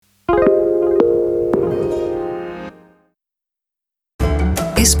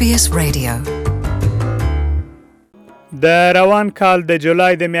SBS Radio. د روان کال د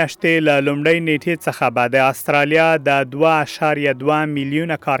جولای د میاشتې له لومړۍ نیټې څخه به د استرالیا د 2.2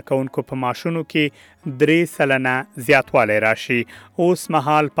 میلیونه کارکونکو په معاشونو کې 3 سلنه زیاتوالی راشي. اوس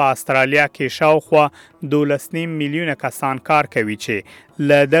مهال په استرالیا کې شاوخوا 12.5 میلیونه کسان کار کوي چې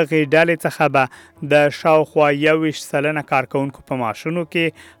له دغې ډلې څخه به د شاوخوا 21 سلنه کارکونکو په معاشونو کې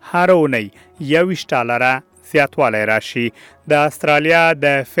هر اونۍ $20 زیاتوالی راشي. د استرالیا د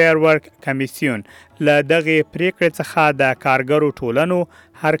فیر ورک کمیسیون له دغې پریکړې څخه د کارګرو ټولنو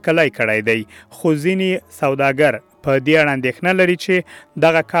هرکلی کړی دی، خو ځینې سوداګر په دې اړه اندېښنه لري چې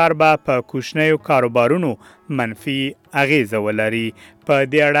دغه کار به په کوچنیو کاروبارونو منفي اغیزه ولري. په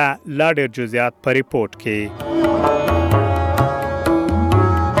دې اړه لا ډېر جزئیات په ریپورټ کې.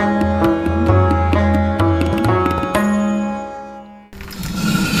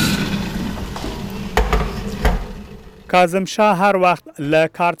 کاظم شاه هر وخت له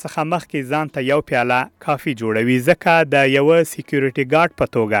کار څخه مخکې ځان ته یو پیاله کافي جوړوي، ځکه د یوه سیکیورټي ګارد په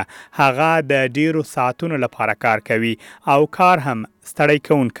توګه هغه د ډیرو ساعتونو لپاره کار کوي او کار هم ستړی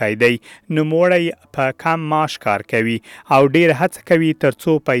کوونکی دی. نوموړی په کم معاش کار کوي او ډیر هڅه کوي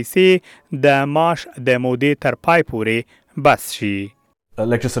ترڅو پیسې د معاش د مودې تر پای پورې بس شي.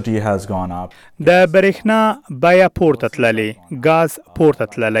 Electricity has gone up. د برېښنا بیه پورته تللی، ګاز پورته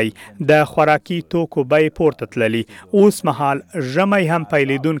تللی، د خوراکي توکو بیې پورته تللی، اوس مهال ژمی هم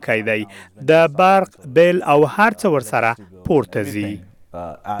پیلیدونکی دی، د برق بیل او هر څه ورسره پورته ځي.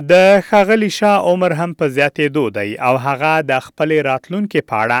 د ښاغلي شاه عمر هم په زیاتېدو دی او هغه د خپلې راتلونکې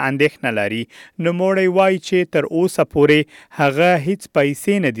په اړه اندېښنه لري. نوموړی وایي چې تر اوسه پورې هغه هیڅ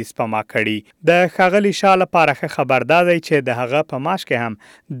پیسې نه دي سپما کړي. د ښاغلي شاه لپاره ښه خبر دا دی چې د هغه په معاش کې هم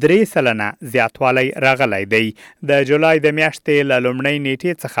 3 سلنه زیاتوالی راغلی دی. د جولای د میاشتې له لومړۍ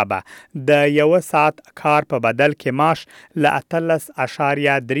نیټې څخه به د 1 ساعت کار په بدل کې معاش له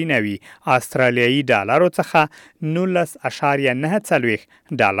 18.93 استرالیایي ډالرو څخه 19.94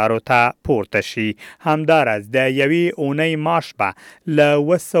 ډالرو ته پورته شي. همداراز د یوې اونۍ معاش به له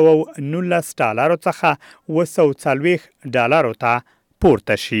 $119 څخه $140 ته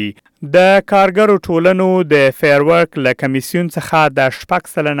پورته شي. د کارګرو ټولنو د فیر ورک له کمیسیون څخه د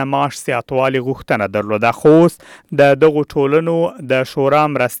 6 سلنه معاش زیاتوالي غوښتنه درلوده، خو اوس د دغو ټولنو د شورا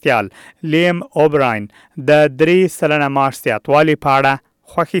مرستیال لیم اوبراین د 3 سلنه معاش زیاتوالي په اړه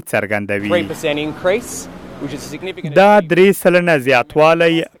خوښي څرګندوي. دا 3 سلنه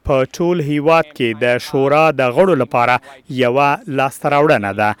زیاتوالی په ټول هیواد کې د شورا د غړو لپاره یوه لاسته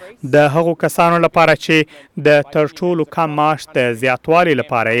راوړنه ده، د هغو کسانو لپاره چې د تر ټولو کم معاش د زیاتوالي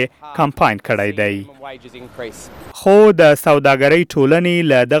لپاره یې کمپاین کړی دی. خو د سوداګرۍ ټولنې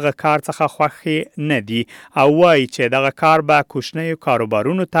له دغه کار څخه خوښې نه دي او وایي چې دغه کار به کوچنیو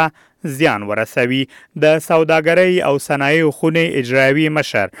کاروبارونو ته زیان ورسوي. د سوداګرۍ او صنایعو خونې اجرایوي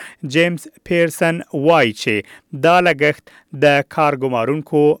مشر جیمز پیرسن وایي چې دا لګښت د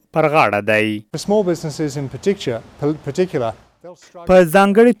کارګمارونکو پر غاړه دی. په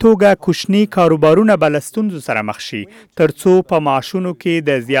ځانګړې توګه کوچني کاروبارونه به له ستونزو سره مخ شي ترڅو په معاشونو کې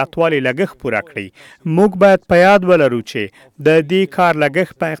د زیاتوالي لګښت پوره کړي. موږ باید په یاد ولرو چې د دې کار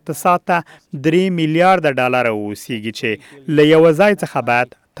لګښت په اقتصاد ته $3 میلیارډ اوسیږي چې له یوه ځای څخه باید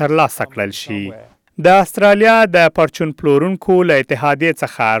ترلاسه کړل شي. د استرالیا د پرچون پلورونکو له اتحادیې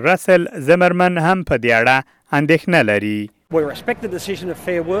څخه رسل زمرمن هم په دې اړه اندېښنه لري.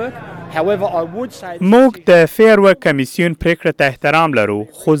 موږ د فیر ورک کمیسیون پریکړه ته احترام لرو،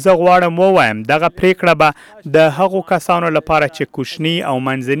 خو زه غواړم ووایم دغه پریکړه به د هغو کسانو لپاره چې کوچني او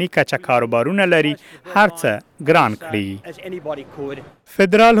منځني کچه کاروبارونه لري هر څه ګران کړي.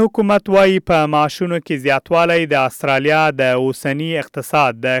 فدرال حکومت وایي په معاشونو کې زیاتوالی د استرالیا د اوسني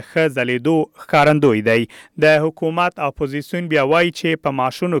اقتصاد د ښه ځلېدو ښکارندوی دی. د حکومت اپوزیسیون بیا وایي چې په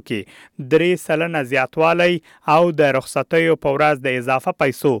معاشونو کې 3 سلنه زیاتوالی او د رخصتیو په ورځ د اضافه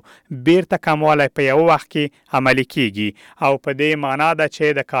پیسو بیرته کموالی په یو وخت کې عملي کیږي او په دې معنا ده چې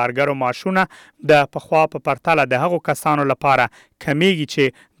د کارګرو معاشونه د پخوا په پرتله د هغو کسانو لپاره کمیږي چې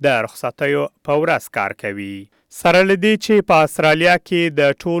د رخصتیو په ورځ کار کوي. سره له دې چې په استرالیا کې د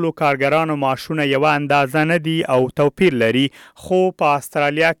ټولو کارګرانو معاشونه یوه اندازه نه دي او توپیر لري، خو په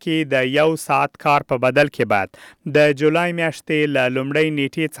استرالیا کې د 1 ساعت کار په بدل کې بعد د جولای میاشتې له لومړۍ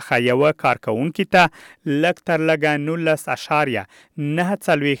نیټې څخه یوه کارکوونکي ته لږ تر لږه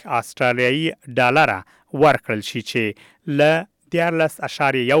 19.94 استرالیایي ډالره ورکړل شي چې له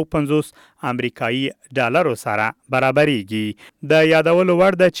 14.15 امریکایي ډالرو سره برابرېږي. د یادولو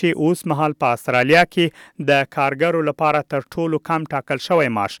وړ ده چې اوس مهال په استرالیا کې د کارګرو لپاره تر ټولو کم ټاکل شوی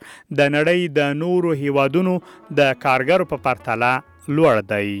معاش د نړۍ د نورو هیوادونو د کارګرو په پرتله لوړ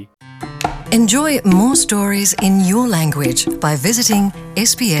دی. Enjoy more stories in your language by visiting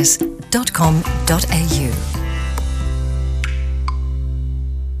sbs.com.au.